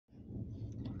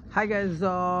Hi guys,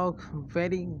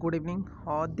 very good evening.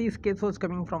 This case was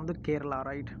coming from the Kerala,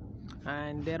 right?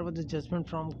 And there was a judgment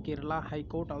from Kerala High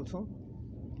Court also.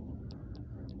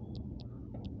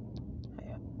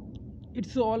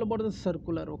 It's all about the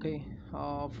circular, okay,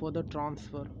 for the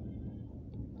transfer.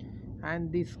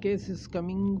 And this case is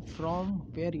coming from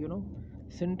where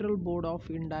Central Board of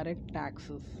Indirect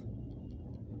Taxes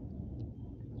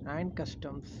and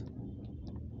Customs,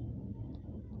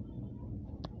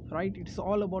 right? It's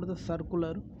all about the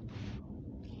circular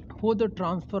for the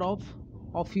transfer of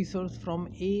officers from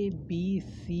A, B,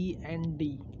 C, and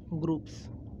D groups,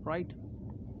 right?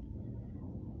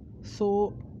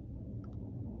 So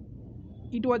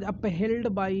it was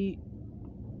upheld by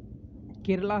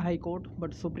Kerala High Court,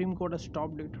 but Supreme Court has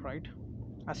stopped it, right?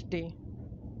 A stay.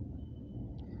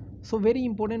 So very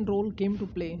important role came to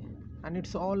play, and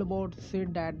it's all about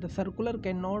said that the circular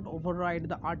cannot override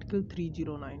the Article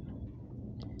 309.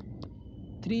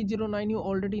 309, you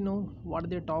already know what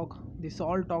they talk. This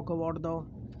all talk about the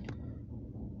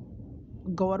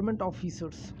government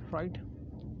officers, right?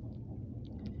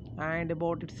 And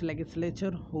about its legislature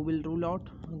who will rule out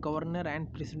governor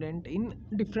and president in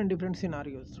different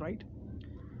scenarios, right?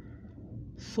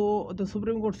 So the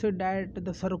Supreme Court said that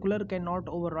the circular cannot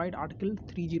override Article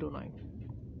 309.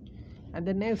 And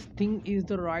the next thing is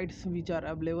the rights which are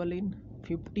available in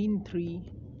 15.3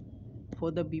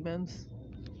 for the women's,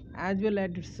 as well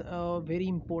as it's very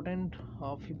important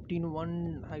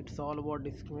 15.1. It's all about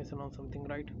discrimination or something,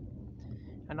 right?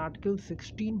 And Article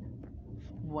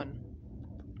 16.1.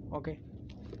 Okay.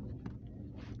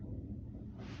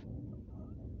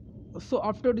 So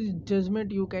after this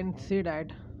judgment, you can say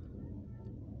that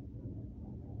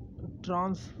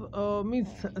trans means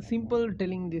simple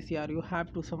telling this year you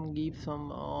have to some give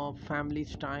some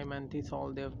families time, and this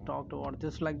all they've talked about,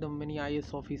 just like the many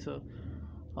IS officer.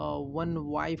 One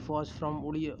wife was from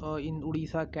in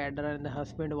Odisha cadre, and the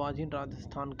husband was in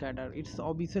Rajasthan cadre. It's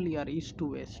obviously are east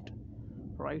to west,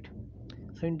 right?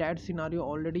 So in that scenario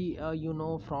already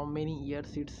from many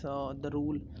years it's the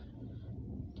rule,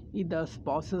 the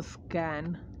spouses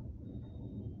can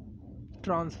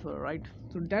transfer, right?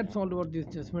 So that's all about this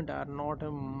judgment are not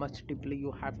much deeply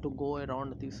you have to go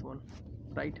around this one,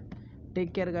 right?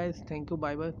 Take care guys, thank you,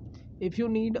 bye bye. If you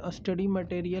need a study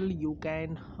material, you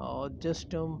can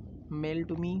just mail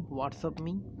to me, WhatsApp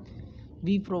me.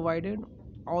 We provided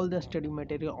all the study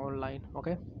material online,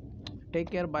 okay?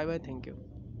 Take care, bye bye, thank you.